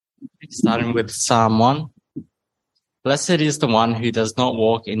Starting with Psalm 1. Blessed is the one who does not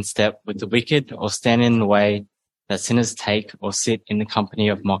walk in step with the wicked, or stand in the way that sinners take, or sit in the company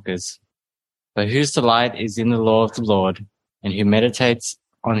of mockers, but whose delight is in the law of the Lord, and who meditates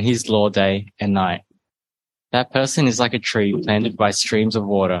on his law day and night. That person is like a tree planted by streams of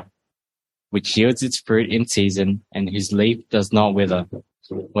water, which yields its fruit in season, and whose leaf does not wither.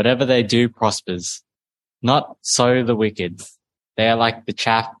 Whatever they do prospers. Not so the wicked. They are like the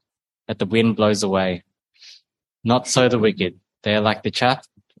chaff that the wind blows away. Not so the wicked. They are like the chaff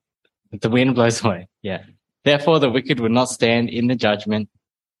that the wind blows away. Yeah. Therefore the wicked will not stand in the judgment,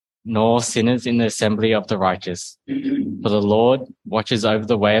 nor sinners in the assembly of the righteous. For the Lord watches over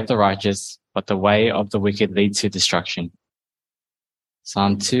the way of the righteous, but the way of the wicked leads to destruction.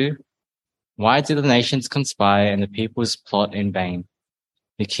 Psalm 2. Why do the nations conspire and the peoples plot in vain?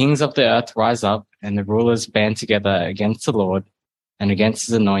 The kings of the earth rise up, and the rulers band together against the Lord and against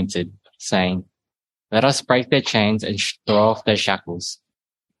his anointed, saying, Let us break their chains and throw off their shackles.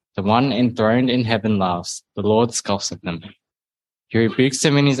 The one enthroned in heaven laughs. The Lord scoffs at them. He rebukes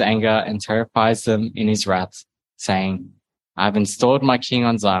them in his anger and terrifies them in his wrath, saying, I have installed my king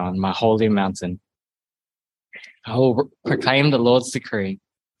on Zion, my holy mountain. I will proclaim the Lord's decree.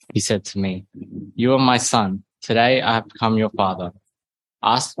 He said to me, You are my son. Today I have become your father.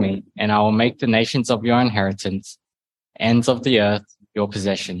 Ask me, and I will make the nations of your inheritance, ends of the earth your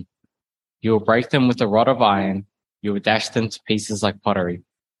possession. You will break them with a rod of iron. You will dash them to pieces like pottery.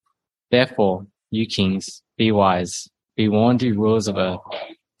 Therefore, you kings, be wise. Be warned, you rulers of earth.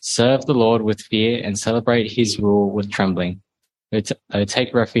 Serve the Lord with fear and celebrate his rule with trembling.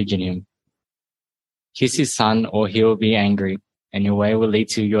 Take refuge in him. Kiss his son, or he will be angry, and your way will lead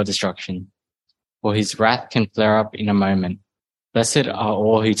to your destruction. For his wrath can flare up in a moment. Blessed are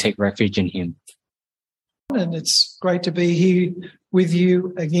all who take refuge in him. And it's great to be here with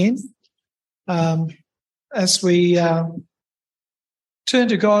you again. As we turn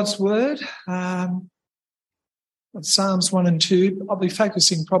to God's word, Psalms 1 and 2, I'll be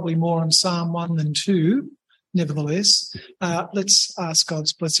focusing probably more on Psalm 1 than 2. Nevertheless, let's ask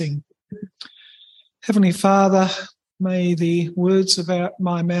God's blessing. Heavenly Father, may the words of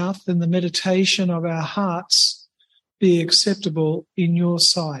my mouth and the meditation of our hearts be acceptable in your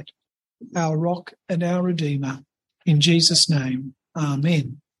sight, our rock and our redeemer. In Jesus' name,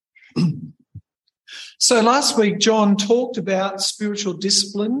 amen. So last week, John talked about spiritual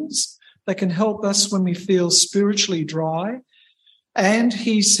disciplines that can help us when we feel spiritually dry. And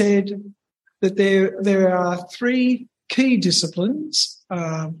he said that there are three key disciplines.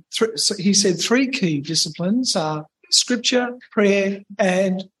 He said three key disciplines are scripture, prayer,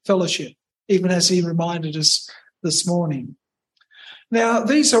 and fellowship, even as he reminded us this morning. Now,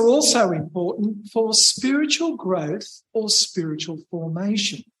 these are also important for spiritual growth or spiritual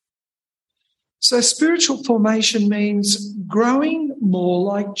formation. So spiritual formation means growing more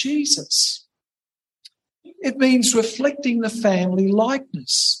like Jesus. It means reflecting the family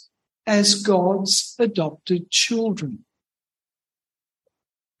likeness as God's adopted children.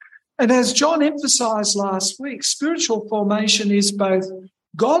 And as John emphasised last week, spiritual formation is both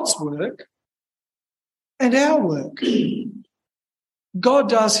God's work and our work. God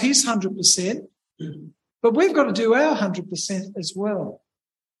does his 100%, but we've got to do our 100% as well.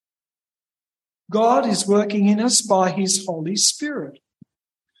 God is working in us by his Holy Spirit.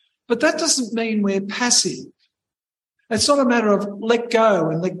 But that doesn't mean we're passive. It's not a matter of let go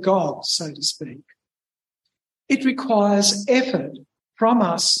and let God, so to speak. It requires effort from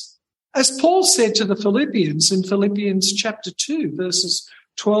us. As Paul said to the Philippians in Philippians chapter 2, verses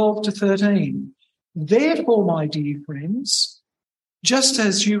 12 to 13, Therefore, my dear friends, just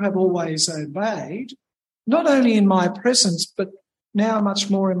as you have always obeyed, not only in my presence, but now much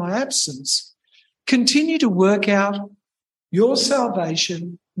more in my absence, continue to work out your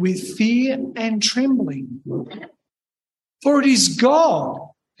salvation with fear and trembling. For it is God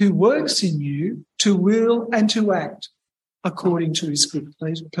who works in you to will and to act according to his good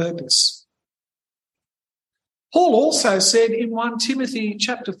purpose. Paul also said in 1 Timothy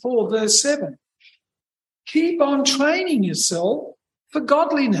chapter 4, verse 7, keep on training yourself for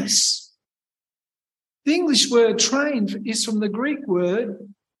godliness. The English word train is from the Greek word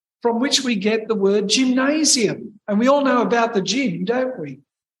from which we get the word gymnasium. And we all know about the gym, don't we?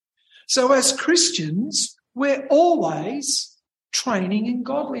 So as Christians, we're always training in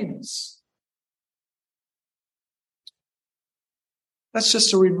godliness. That's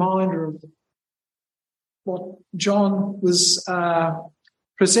just a reminder of what John was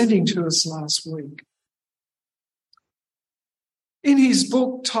presenting to us last week. In his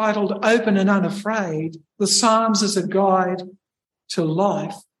book titled Open and Unafraid, the Psalms as a Guide to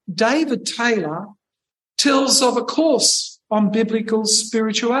Life, David Taylor tells of a course on biblical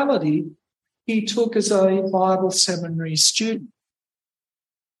spirituality he took as a Bible seminary student.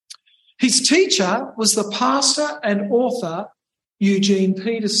 His teacher was the pastor and author Eugene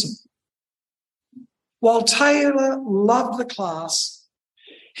Peterson. While Taylor loved the class,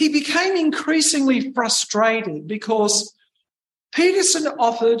 he became increasingly frustrated because Peterson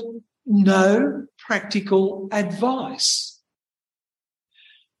offered no practical advice.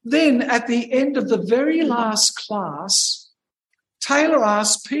 Then, at the end of the very last class, Taylor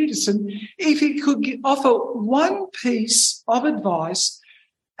asked Peterson if he could offer one piece of advice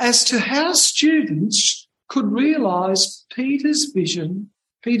as to how students could realise Peterson's vision,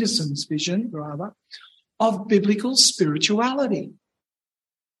 of biblical spirituality.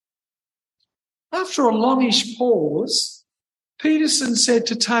 After a longish pause, Peterson said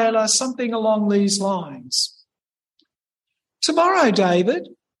to Taylor something along these lines. "Tomorrow,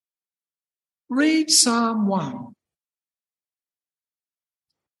 David, read Psalm 1.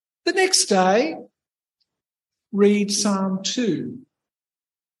 The next day, read Psalm 2.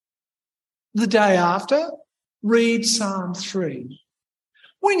 The day after, read Psalm 3.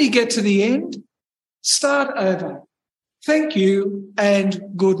 When you get to the end, start over. Thank you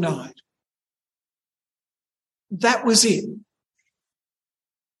and good night." That was it.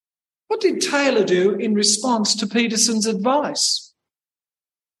 What did Taylor do in response to Peterson's advice?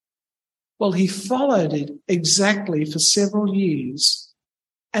 Well, he followed it exactly for several years,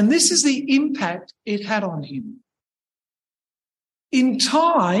 and this is the impact it had on him. In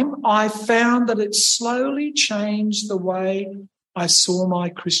time, I found that it slowly changed the way I saw my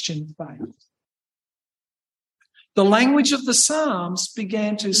Christian faith. The language of the Psalms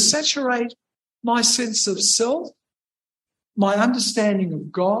began to saturate my sense of self, my understanding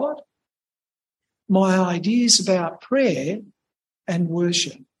of God, my ideas about prayer and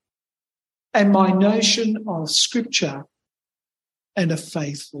worship, and my notion of Scripture and a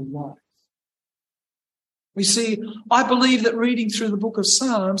faithful life. We see, I believe that reading through the book of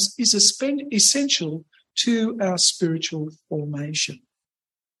Psalms is essential to our spiritual formation.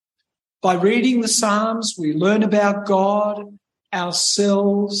 By reading the Psalms, we learn about God,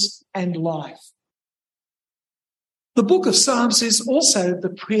 ourselves, and life. The book of Psalms is also the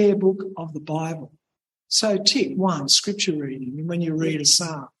prayer book of the Bible. So tick 1, scripture reading, when you read a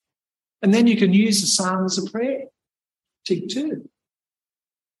psalm. And then you can use the psalm as a prayer. Tick 2.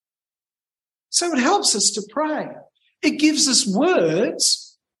 So it helps us to pray. It gives us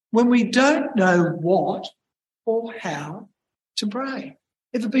words when we don't know what or how to pray.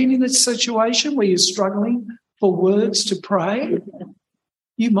 Ever been in a situation where you're struggling for words to pray?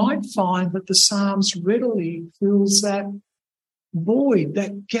 You might find that the Psalms readily fills that void,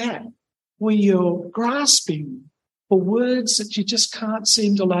 that gap, where you're grasping for words that you just can't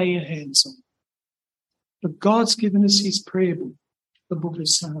seem to lay your hands on. But God's given us his prayer book, the book of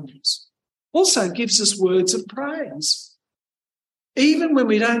Psalms. Also gives us words of praise, even when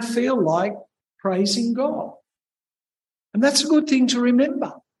we don't feel like praising God. And that's a good thing to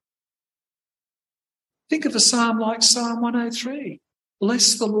remember. Think of a psalm like Psalm 103.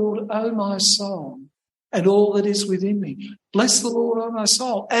 Bless the Lord, O my soul, and all that is within me. Bless the Lord, O my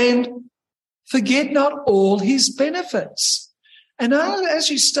soul, and forget not all his benefits. And as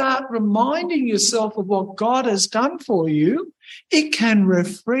you start reminding yourself of what God has done for you, it can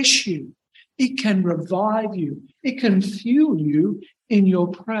refresh you. It can revive you. It can fuel you in your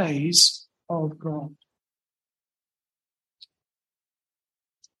praise of God.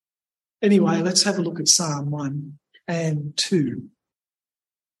 Anyway, let's have a look at Psalm 1 and 2,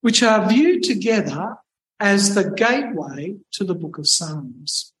 which are viewed together as the gateway to the book of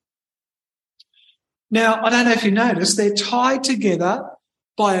Psalms. Now, I don't know if you noticed, they're tied together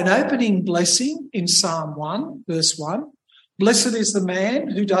by an opening blessing in Psalm 1, verse 1. Blessed is the man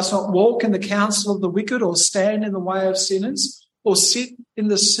who does not walk in the counsel of the wicked, or stand in the way of sinners, or sit in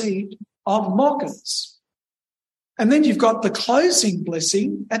the seat of mockers. And then you've got the closing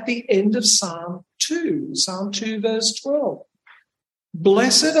blessing at the end of Psalm 2, verse 12.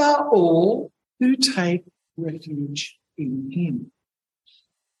 Blessed are all who take refuge in him.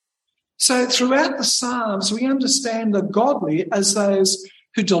 So throughout the Psalms, we understand the godly as those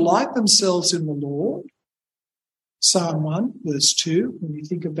who delight themselves in the Lord. Psalm 1, verse 2, when you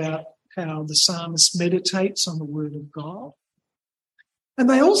think about how the psalmist meditates on the word of God. And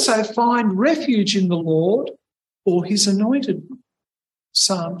they also find refuge in the Lord or his anointed one.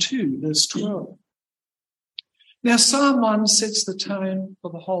 Psalm 2, verse 12. Now, Psalm 1 sets the tone for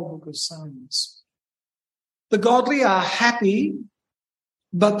the whole book of Psalms. The godly are happy,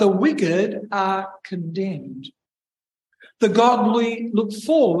 but the wicked are condemned. The godly look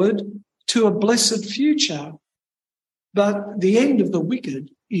forward to a blessed future, but the end of the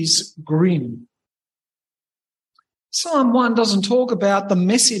wicked is grim. Psalm 1 doesn't talk about the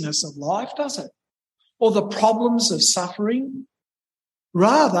messiness of life, does it? Or the problems of suffering.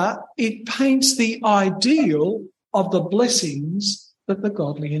 Rather, it paints the ideal of the blessings that the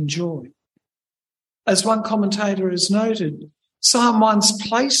godly enjoy. As one commentator has noted, Psalm 1's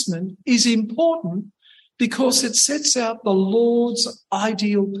placement is important because it sets out the Lord's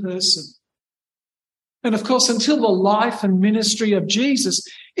ideal person. And of course, until the life and ministry of Jesus,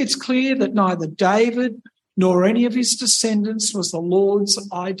 it's clear that neither David nor any of his descendants was the Lord's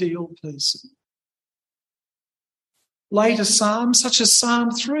ideal person. Later psalms, such as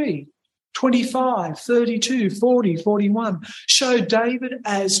Psalm 3, 25, 32, 40, 41, show David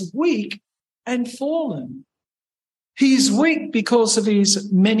as weak and fallen. He is weak because of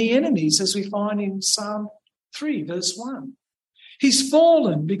his many enemies, as we find in Psalm 3, verse 1. He's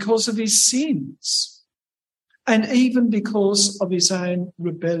fallen because of his sins and even because of his own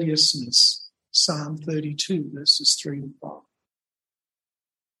rebelliousness, Psalm 32, verses 3 and 5.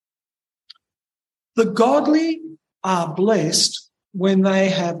 The godly are blessed when they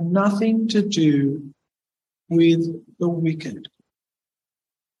have nothing to do with the wicked.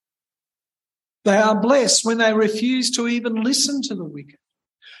 They are blessed when they refuse to even listen to the wicked.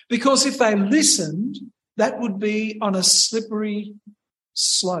 Because if they listened, that would be on a slippery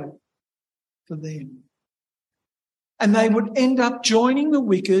slope for them. And they would end up joining the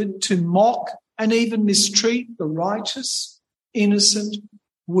wicked to mock and even mistreat the righteous, innocent,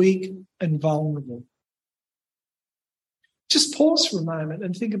 weak, and vulnerable. Just pause for a moment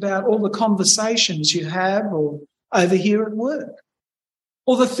and think about all the conversations you have or overhear at work,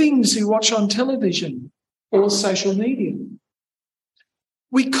 or the things you watch on television or social media.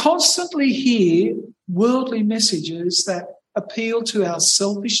 We constantly hear worldly messages that appeal to our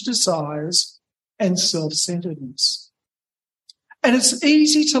selfish desires and self-centeredness. And it's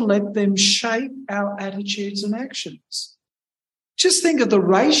easy to let them shape our attitudes and actions. Just think of the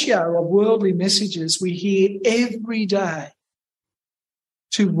ratio of worldly messages we hear every day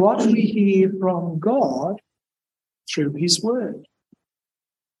to what we hear from God through his word.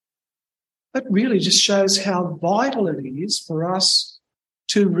 That really just shows how vital it is for us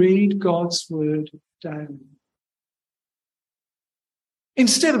to read God's word daily.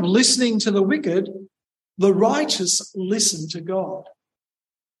 Instead of listening to the wicked, the righteous listen to God.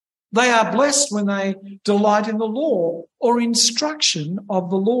 They are blessed when they delight in the law or instruction of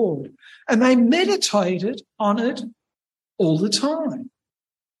the Lord, and they meditate on it all the time.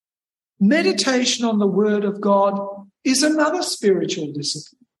 Meditation on the word of God is another spiritual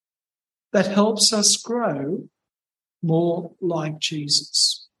discipline that helps us grow more like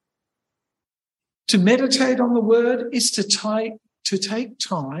Jesus. To meditate on the word is to take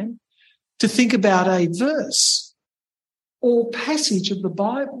time to think about a verse or passage of the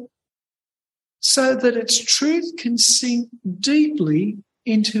Bible so that its truth can sink deeply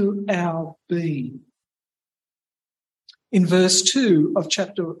into our being. In verse 2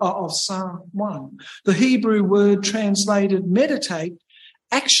 of Psalm 1, the Hebrew word translated meditate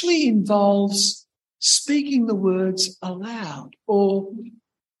actually involves speaking the words aloud or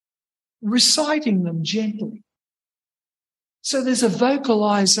reciting them gently. So there's a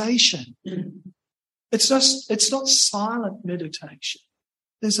vocalization. It's not silent meditation.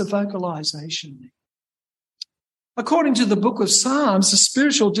 There's a vocalization there. According to the book of Psalms, the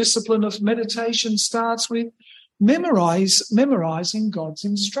spiritual discipline of meditation starts with memorizing God's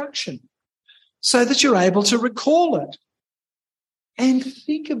instruction so that you're able to recall it and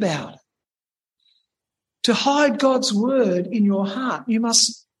think about it. To hide God's word in your heart, you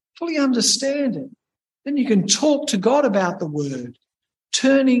must fully understand it. Then you can talk to God about the word,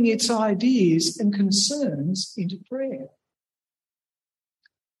 turning its ideas and concerns into prayer.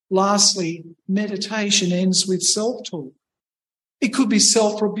 Lastly, meditation ends with self-talk. It could be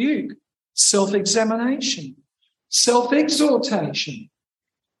self-rebuke, self-examination, self-exhortation,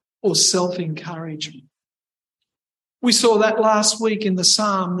 or self-encouragement. We saw that last week in the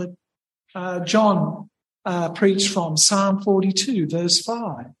psalm that John preached from, Psalm 42, verse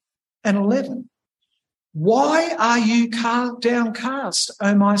 5 and 11. Why are you downcast,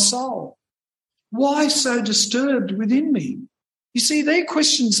 O my soul? Why so disturbed within me? You see, they're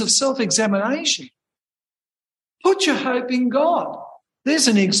questions of self-examination. Put your hope in God. There's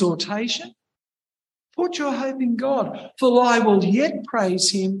an exhortation. Put your hope in God, for I will yet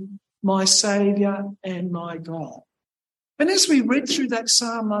praise him, my Saviour and my God. And as we read through that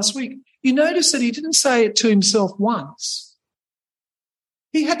psalm last week, you notice that he didn't say it to himself once.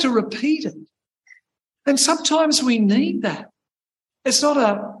 He had to repeat it. And sometimes we need that. It's not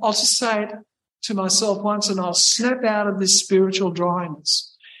I'll just say it to myself once and I'll snap out of this spiritual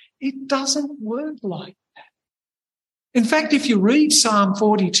dryness. It doesn't work like that. In fact, if you read Psalm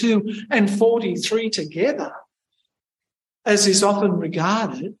 42 and 43 together, as is often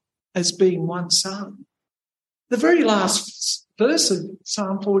regarded as being one psalm, the very last verse of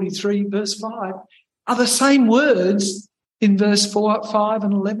Psalm 43, verse 5, are the same words in verse 4, 5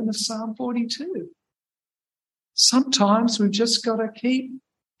 and 11 of Psalm 42. Sometimes we've just got to keep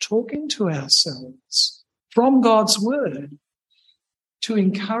talking to ourselves from God's word to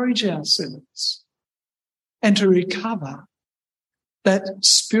encourage ourselves and to recover that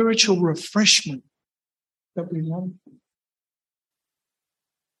spiritual refreshment that we long for.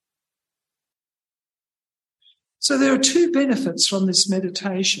 So there are two benefits from this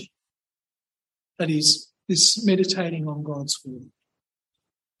meditation, that is, this meditating on God's word.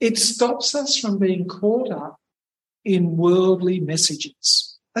 It stops us from being caught up in worldly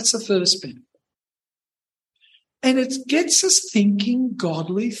messages. That's the first benefit. And it gets us thinking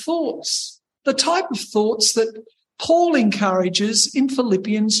godly thoughts, the type of thoughts that Paul encourages in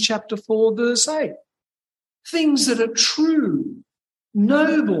Philippians chapter 4, verse 8. Things that are true,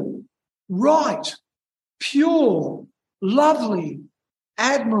 noble, right, pure, lovely,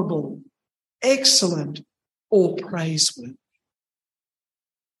 admirable, excellent, or praiseworthy.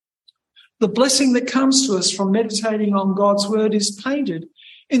 The blessing that comes to us from meditating on God's word is painted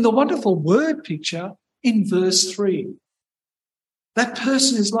in the wonderful word picture in verse 3. That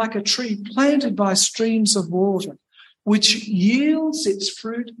person is like a tree planted by streams of water, which yields its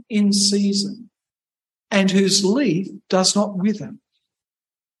fruit in season, and whose leaf does not wither.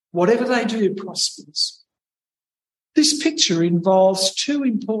 Whatever they do prospers. This picture involves two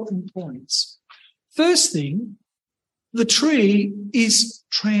important points. First thing, the tree is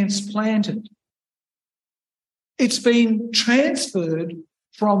transplanted. It's been transferred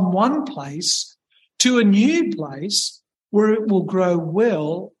from one place to a new place where it will grow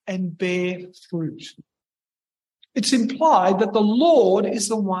well and bear fruit. It's implied that the Lord is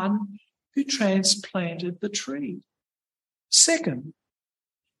the one who transplanted the tree. Second,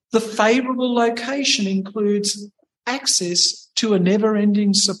 the favourable location includes access to a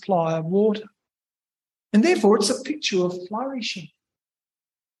never-ending supply of water. And therefore, it's a picture of flourishing.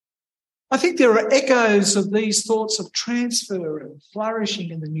 I think there are echoes of these thoughts of transfer and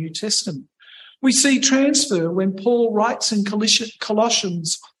flourishing in the New Testament. We see transfer when Paul writes in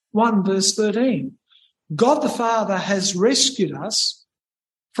Colossians 1, verse 13, God the Father has rescued us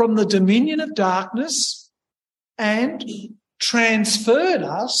from the dominion of darkness and transferred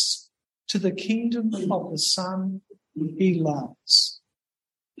us to the kingdom of the Son he loves.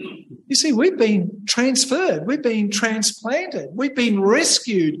 You see, we've been transferred, we've been transplanted, we've been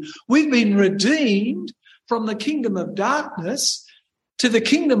rescued, we've been redeemed from the kingdom of darkness to the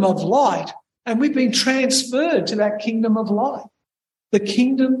kingdom of light, and we've been transferred to that kingdom of light, the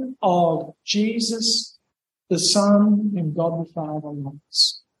kingdom of Jesus, the Son, and God the Father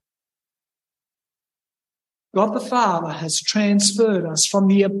loves. God the Father has transferred us from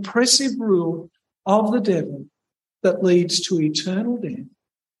the oppressive rule of the devil that leads to eternal death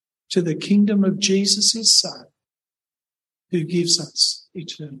to the kingdom of Jesus, his Son, who gives us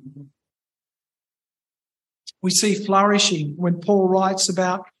eternal life. We see flourishing when Paul writes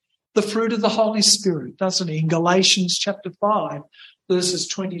about the fruit of the Holy Spirit, doesn't he, in Galatians chapter 5, verses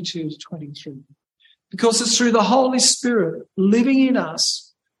 22 to 23. Because it's through the Holy Spirit living in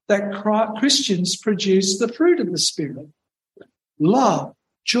us that Christians produce the fruit of the Spirit. Love,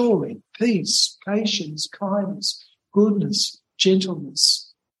 joy, peace, patience, kindness, goodness,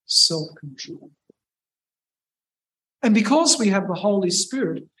 gentleness, self-control. And because we have the Holy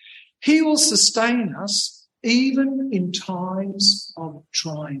Spirit, he will sustain us even in times of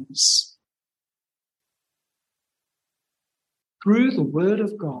dryness. Through the word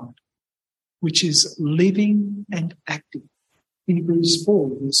of God, which is living and active. Hebrews 4,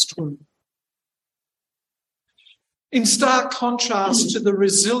 verse 12. In stark contrast to the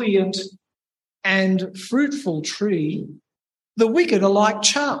resilient and fruitful tree, the wicked are like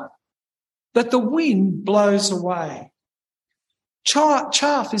chaff that the wind blows away.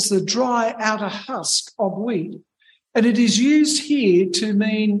 Chaff is the dry outer husk of wheat, and it is used here to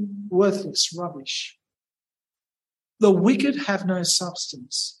mean worthless rubbish. The wicked have no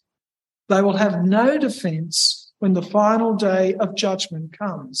substance. They will have no defence when the final day of judgment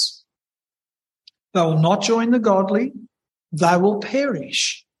comes. They will not join the godly. They will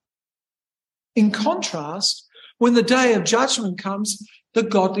perish. In contrast, when the day of judgment comes, the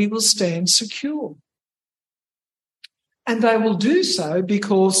godly will stand secure. And they will do so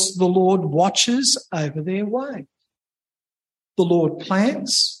because the Lord watches over their way. The Lord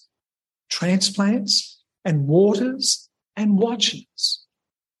plants, transplants, and waters and watches.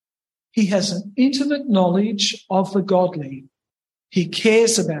 He has an intimate knowledge of the godly. He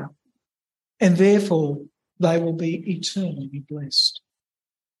cares about them, and therefore they will be eternally blessed.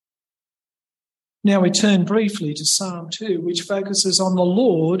 Now we turn briefly to Psalm 2, which focuses on the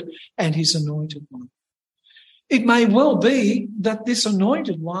Lord and his anointed one. It may well be that this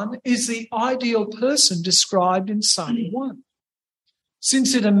anointed one is the ideal person described in Psalm 1,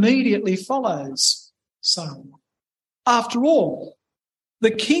 since it immediately follows Psalm 1. After all, the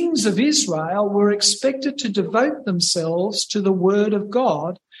kings of Israel were expected to devote themselves to the word of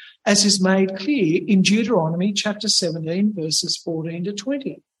God, as is made clear in Deuteronomy chapter 17, verses 14 to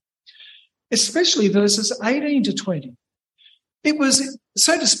 20, especially verses 18 to 20. It was,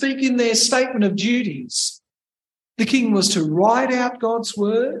 so to speak, in their statement of duties. The king was to write out God's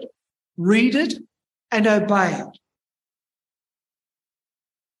word, read it, and obey it.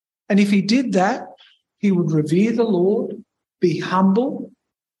 And if he did that, he would revere the Lord, be humble,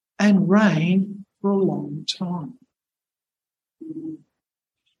 and reign for a long time.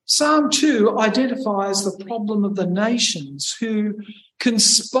 Psalm 2 identifies the problem of the nations who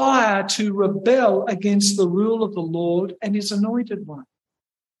conspire to rebel against the rule of the Lord and his anointed one.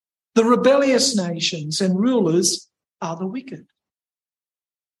 The rebellious nations and rulers are the wicked.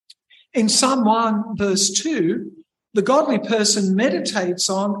 In Psalm 1, verse 2, the godly person meditates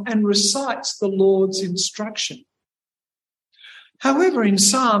on and recites the Lord's instruction. However, in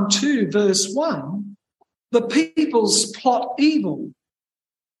Psalm 2, verse 1, the peoples plot evil,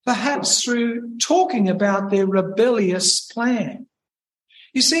 perhaps through talking about their rebellious plan.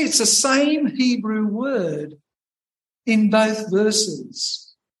 You see, it's the same Hebrew word in both verses.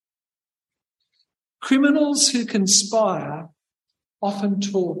 Criminals who conspire often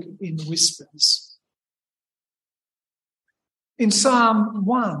talk in whispers. In Psalm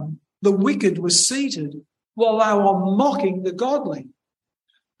 1, the wicked were seated while they were mocking the godly.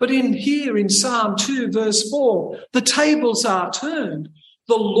 But in Psalm 2, verse 4, the tables are turned.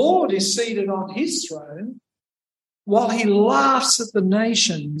 The Lord is seated on his throne while he laughs at the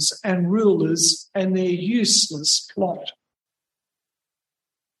nations and rulers and their useless plot.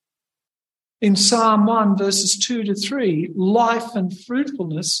 In Psalm 1, verses 2 to 3, life and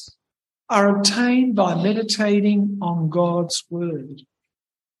fruitfulness are obtained by meditating on God's word.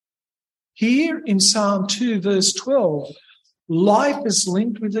 Here in Psalm 2, verse 12, life is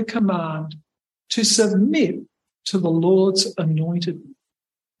linked with the command to submit to the Lord's anointed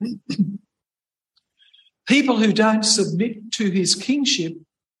one. People who don't submit to his kingship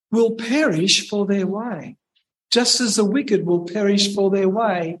will perish for their way, just as the wicked will perish for their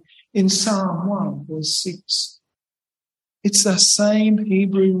way in Psalm 1, verse 6. It's the same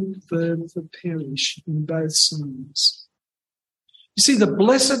Hebrew verb for perish in both Psalms. You see, the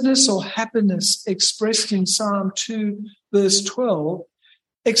blessedness or happiness expressed in Psalm 2, verse 12,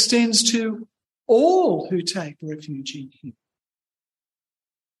 extends to all who take refuge in him.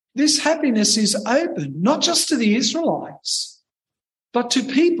 This happiness is open not just to the Israelites, but to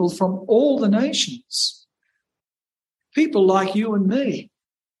people from all the nations, people like you and me.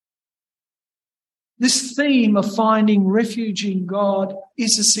 This theme of finding refuge in God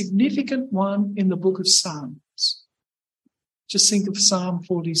is a significant one in the book of Psalms. Just think of Psalm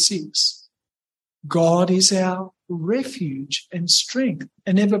 46. God is our refuge and strength,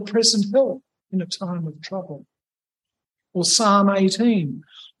 an ever-present help in a time of trouble. Or Psalm 18,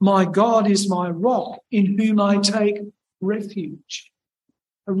 my God is my rock in whom I take refuge.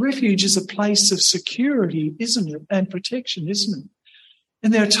 A refuge is a place of security, isn't it? And protection, isn't it?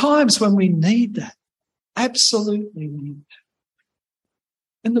 And there are times when we need that. Absolutely need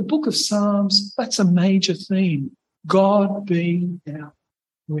that. In the book of Psalms, that's a major theme. God being our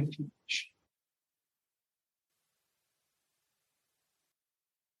refuge.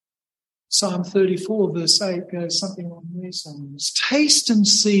 Psalm 34, verse 8 goes something like this. Taste and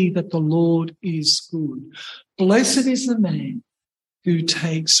see that the Lord is good. Blessed is the man who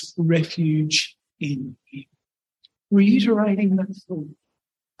takes refuge in him. Reiterating that thought.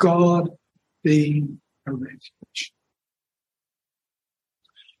 God being a refuge.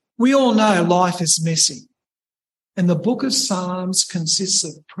 We all know life is messy, and the book of Psalms consists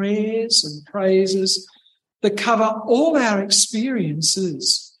of prayers and praises that cover all our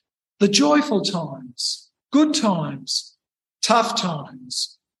experiences, the joyful times, good times, tough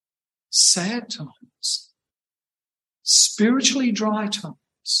times, sad times, spiritually dry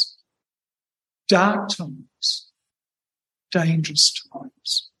times, dark times, dangerous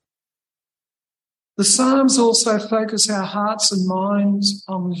times. The Psalms also focus our hearts and minds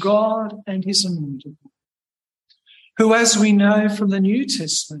on God and his anointed one, who, as we know from the New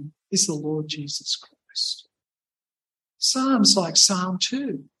Testament, is the Lord Jesus Christ. Psalms like Psalm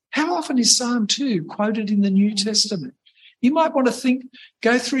 2. How often is Psalm 2 quoted in the New Testament? You might want to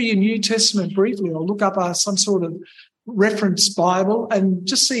go through your New Testament briefly or look up some sort of reference Bible and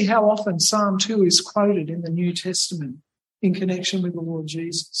just see how often Psalm 2 is quoted in the New Testament in connection with the Lord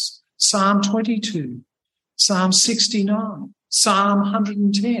Jesus. Psalm 22, Psalm 69, Psalm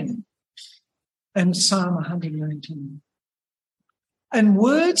 110, and Psalm 118. And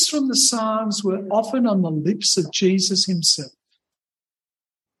words from the Psalms were often on the lips of Jesus himself.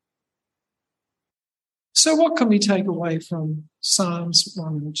 So what can we take away from Psalms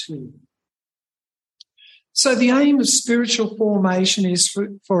 1 and 2? So the aim of spiritual formation is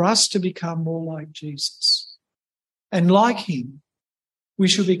for us to become more like Jesus. And like him, we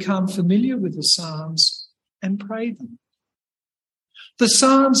should become familiar with the Psalms and pray them. The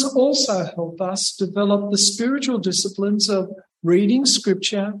Psalms also help us develop the spiritual disciplines of reading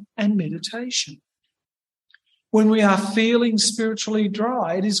scripture and meditation. When we are feeling spiritually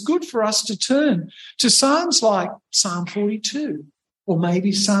dry, it is good for us to turn to Psalms like Psalm 42 or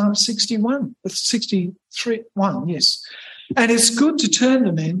maybe Psalm 61, 63, yes. And it's good to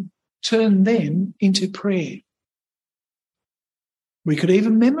turn them into prayer. We could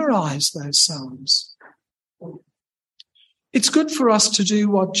even memorize those Psalms. It's good for us to do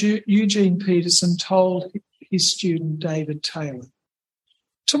what Eugene Peterson told his student David Taylor.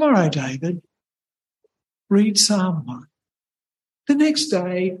 Tomorrow, David, read Psalm 1. The next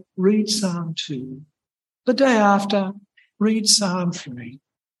day, read Psalm 2. The day after, read Psalm 3.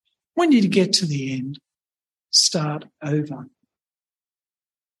 When you get to the end, start over.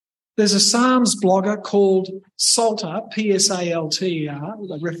 There's a Psalms blogger called Psalter, Psalter,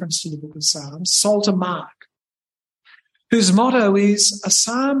 with a reference to the book of Psalms, Psalter Mark, whose motto is, a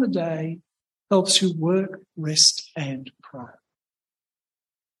psalm a day helps you work, rest and pray.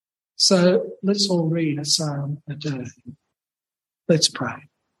 So let's all read a psalm a day. Let's pray.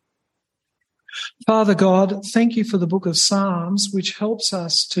 Father God, thank you for the book of Psalms, which helps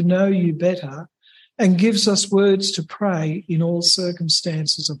us to know you better and gives us words to pray in all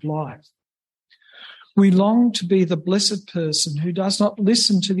circumstances of life. We long to be the blessed person who does not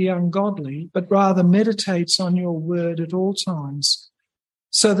listen to the ungodly, but rather meditates on your word at all times,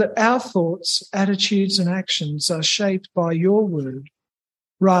 so that our thoughts, attitudes and actions are shaped by your word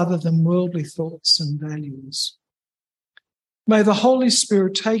rather than worldly thoughts and values. May the Holy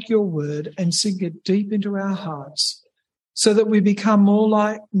Spirit take your word and sink it deep into our hearts so that we become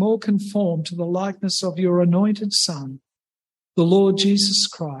more conformed to the likeness of your anointed Son, the Lord Jesus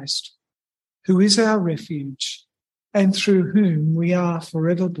Christ, who is our refuge and through whom we are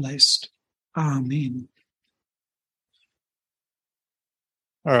forever blessed. Amen.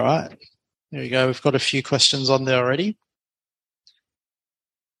 All right. There we go. We've got a few questions on there already.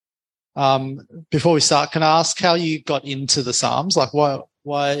 Before we start, can I ask how you got into the Psalms? Like,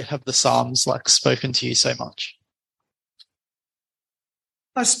 why have the Psalms spoken to you so much?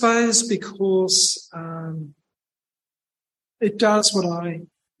 I suppose because it does what I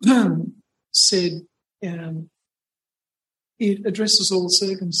said. It addresses all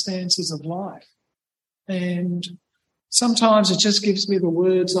circumstances of life, and sometimes it just gives me the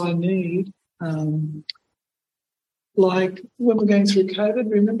words I need. Like when we're going through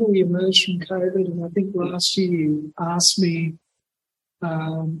COVID, remember we emerged from COVID, and I think last year you asked me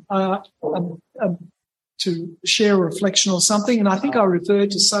to share a reflection or something, and I think I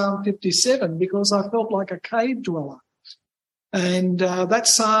referred to Psalm 57 because I felt like a cave dweller. And that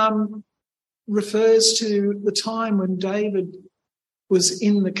psalm refers to the time when David was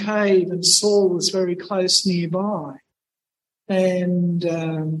in the cave and Saul was very close nearby. And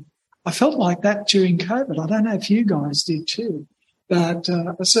I felt like that during COVID. I don't know if you guys did too, but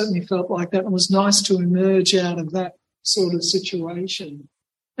I certainly felt like that. It was nice to emerge out of that sort of situation.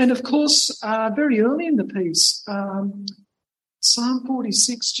 And of course, very early in the piece, Psalm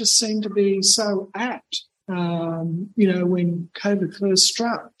 46 just seemed to be so apt, when COVID first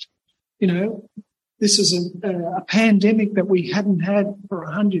struck. This is a pandemic that we hadn't had for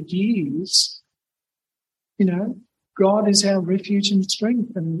 100 years. God is our refuge and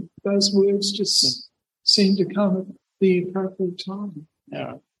strength, and those words just seem to come at the appropriate time.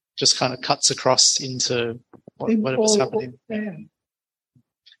 Yeah, just kind of cuts across into whatever's happening. Yeah.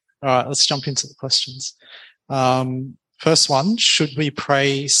 All right, let's jump into the questions. First one, should we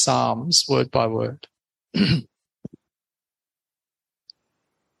pray Psalms word by word? I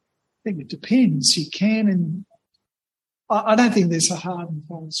think it depends. You can, and I don't think there's a hard and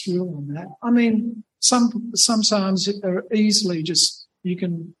fast rule on that. I mean, some psalms are easily just, you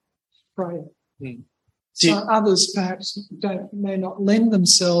can pray it. So others perhaps may not lend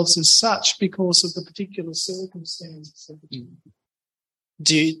themselves as such because of the particular circumstances.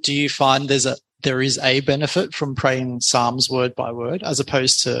 Do you find there is a benefit from praying Psalms word by word as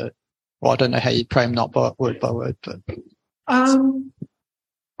opposed to, well, I don't know how you pray them not word by word, but I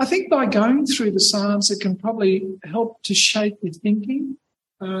think by going through the Psalms, it can probably help to shape your thinking.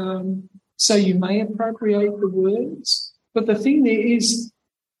 So you may appropriate the words, but the thing there is,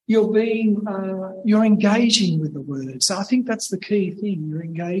 you're engaging with the words. I think that's the key thing. You're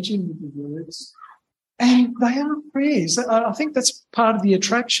engaging with the words, and they are prayers. I think that's part of the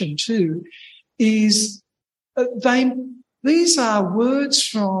attraction too. Is these are words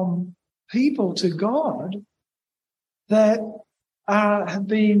from people to God that have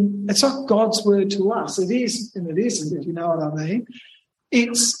been. It's not God's word to us. It is and it isn't. If you know what I mean,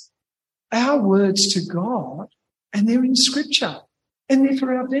 it's our words to God, and they're in Scripture. And they're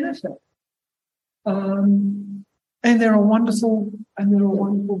for our benefit, and they're a wonderful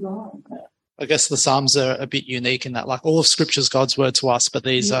God. I guess the Psalms are a bit unique in that, like, all of Scripture is God's word to us, but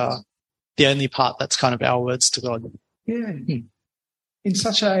these are the only part that's kind of our words to God. Yeah, in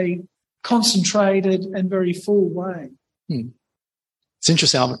such a concentrated and very full way. It's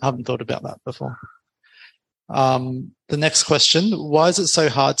interesting. I haven't thought about that before. The next question: why is it so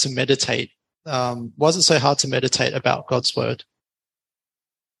hard to meditate? Why is it so hard to meditate about God's word?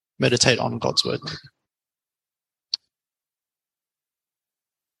 Meditate on God's word?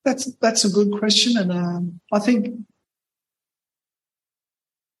 That's a good question, and I think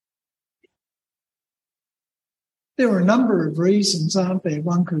there are a number of reasons, aren't there?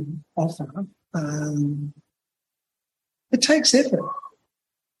 One could offer. It takes effort,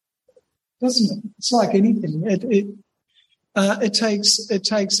 doesn't it? It's like anything. It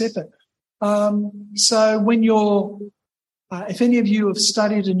takes effort. So when you're if any of you have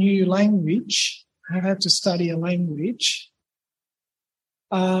studied a new language, have had to study a language,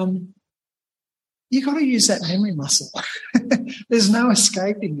 you've got to use that memory muscle. There's no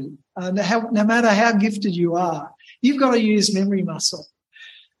escaping it. No matter how gifted you are, you've got to use memory muscle.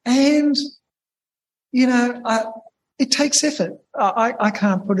 And, it takes effort. I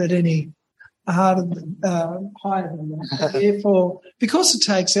can't put it any higher than that. Therefore, because it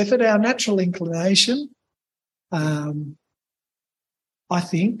takes effort, our natural inclination, I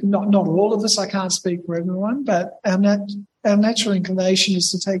think, not all of us, I can't speak for everyone, but our natural inclination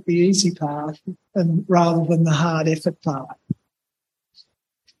is to take the easy path rather than the hard effort path.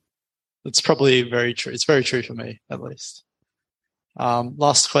 It's probably very true. It's very true for me, at least.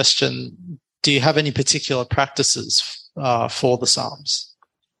 Last question. Do you have any particular practices for the Psalms?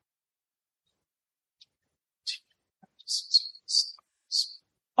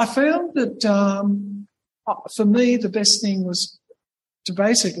 I found that for me, the best thing was to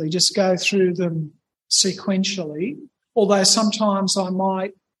basically just go through them sequentially, although sometimes I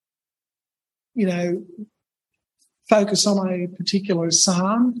might, focus on a particular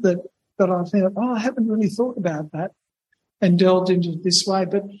psalm that I found, I haven't really thought about that and delved into it this way.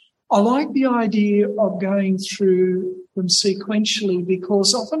 But I like the idea of going through them sequentially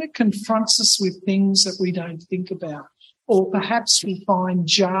because often it confronts us with things that we don't think about or perhaps we find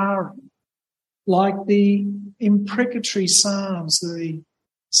jarring, like the imprecatory psalms, the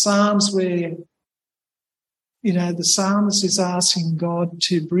psalms where, the psalmist is asking God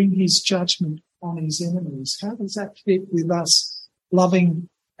to bring his judgment on his enemies. How does that fit with us loving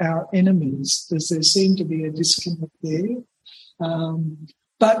our enemies? Does there seem to be a disconnect there?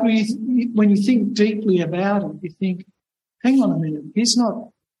 But when you think deeply about it, you think, hang on a minute, he's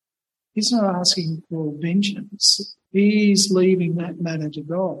not asking for vengeance. He's leaving that matter to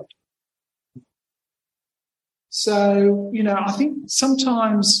God. So, I think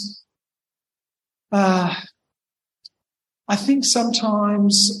sometimes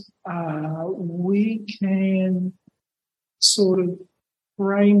we can sort of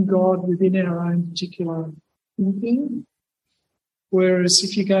frame God within our own particular thinking, whereas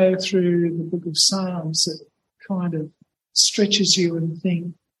if you go through the book of Psalms, it kind of stretches you and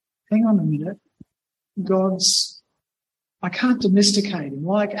think, hang on a minute, I can't domesticate him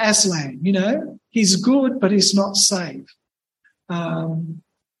like Aslan, he's good, but he's not safe. And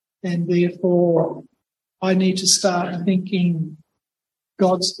therefore, I need to start thinking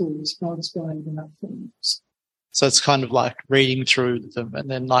God's thoughts, God's way about things. So it's kind of like reading through them and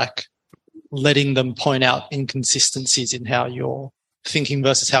then like letting them point out inconsistencies in how you're thinking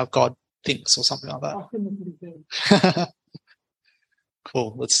versus how God thinks or something like that. I couldn't put it better.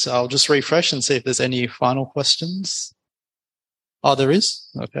 Cool. I'll just refresh and see if there's any final questions. Oh, there is?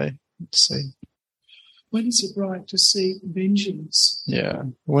 Okay. Let's see. when is it right to seek vengeance Yeah.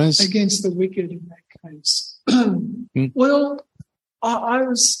 against the wicked in that case? Well,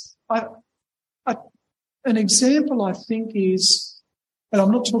 an example I think is, and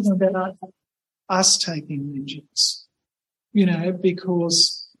I'm not talking about us taking vengeance,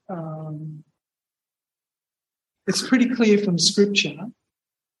 because it's pretty clear from Scripture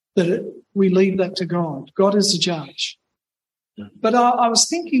that we leave that to God. God is the judge. But I was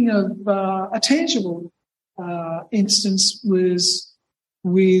thinking of a tangible instance was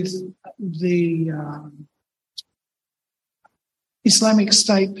with the Islamic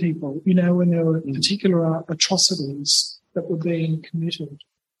State people, when there were particular atrocities that were being committed.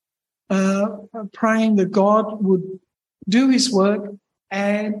 Praying that God would do his work,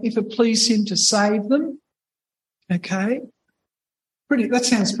 and if it pleased him to save them, okay. That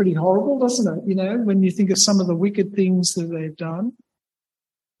sounds pretty horrible, doesn't it? When you think of some of the wicked things that they've done.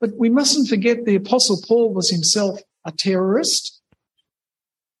 But we mustn't forget the Apostle Paul was himself a terrorist.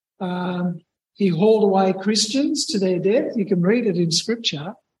 He hauled away Christians to their death. You can read it in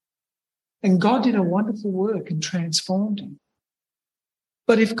Scripture. And God did a wonderful work and transformed him.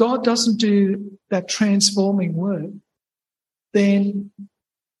 But if God doesn't do that transforming work, then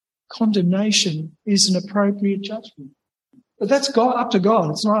condemnation is an appropriate judgment. But that's up to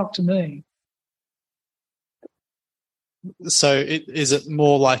God. It's not up to me. So is it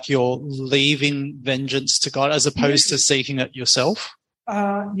more like you're leaving vengeance to God as opposed to seeking it yourself?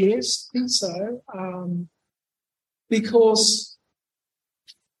 Yes, I think so. Because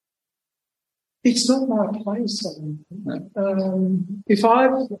it's not my place. If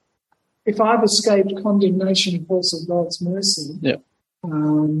I've escaped condemnation because of God's mercy,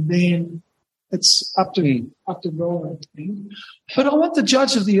 then it's up to God, I think. But I want the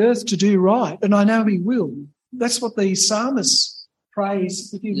judge of the earth to do right, and I know he will. That's what the psalmist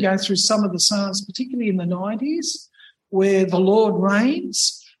prays. If you go through some of the psalms, particularly in the 90s, where the Lord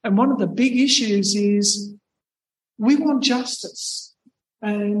reigns, and one of the big issues is we want justice.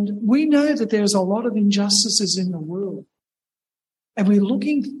 And we know that there's a lot of injustices in the world. And we're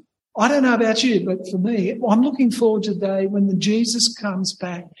looking, I don't know about you, but for me, I'm looking forward to the day when the Jesus comes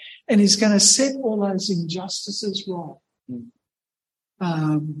back and he's going to set all those injustices right.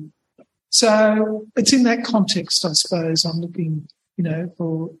 So it's in that context, I suppose, I'm looking,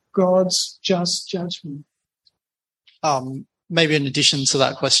 for God's just judgment. Maybe in addition to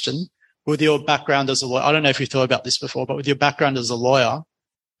that question, with your background as a lawyer, I don't know if you thought about this before, but with your background as a lawyer,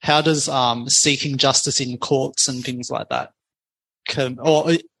 how does seeking justice in courts and things like that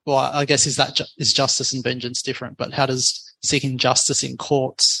I guess is justice and vengeance different, but how does seeking justice in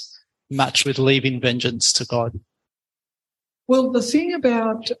courts match with leaving vengeance to God? Well, the thing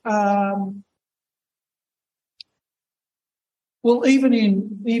about even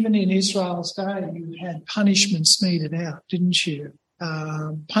in Israel's day, you had punishments meted out, didn't you?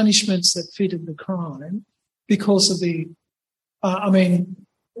 Punishments that fitted the crime because of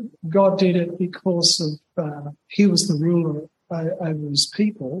God did it because of he was the ruler over his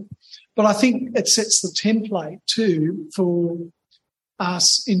people. But I think it sets the template too for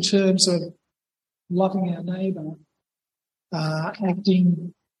us in terms of loving our neighbour,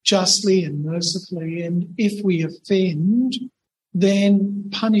 acting justly and mercifully. And if we offend, then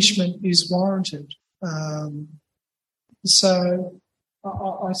punishment is warranted. So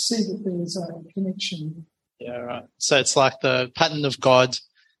I see that there's a connection. Yeah, right. So it's like the pattern of God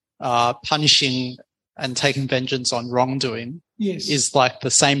punishing and taking vengeance on wrongdoing is like the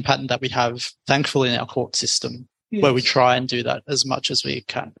same pattern that we have, thankfully, in our court system, where we try and do that as much as we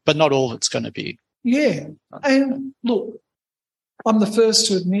can. But not all of it's going to be. Yeah. And look, I'm the first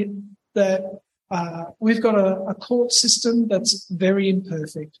to admit that we've got a court system that's very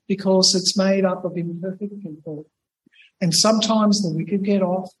imperfect because it's made up of imperfect people. And sometimes the wicked get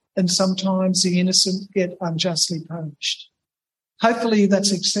off and sometimes the innocent get unjustly punished. Hopefully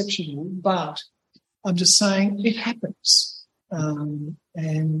that's exceptional, but I'm just saying it happens.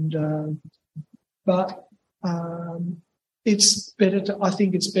 It's better I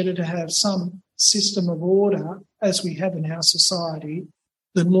think it's better to have some system of order as we have in our society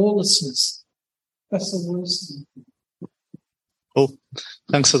than lawlessness. That's the worst thing. Cool.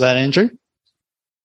 Thanks for that, Andrew.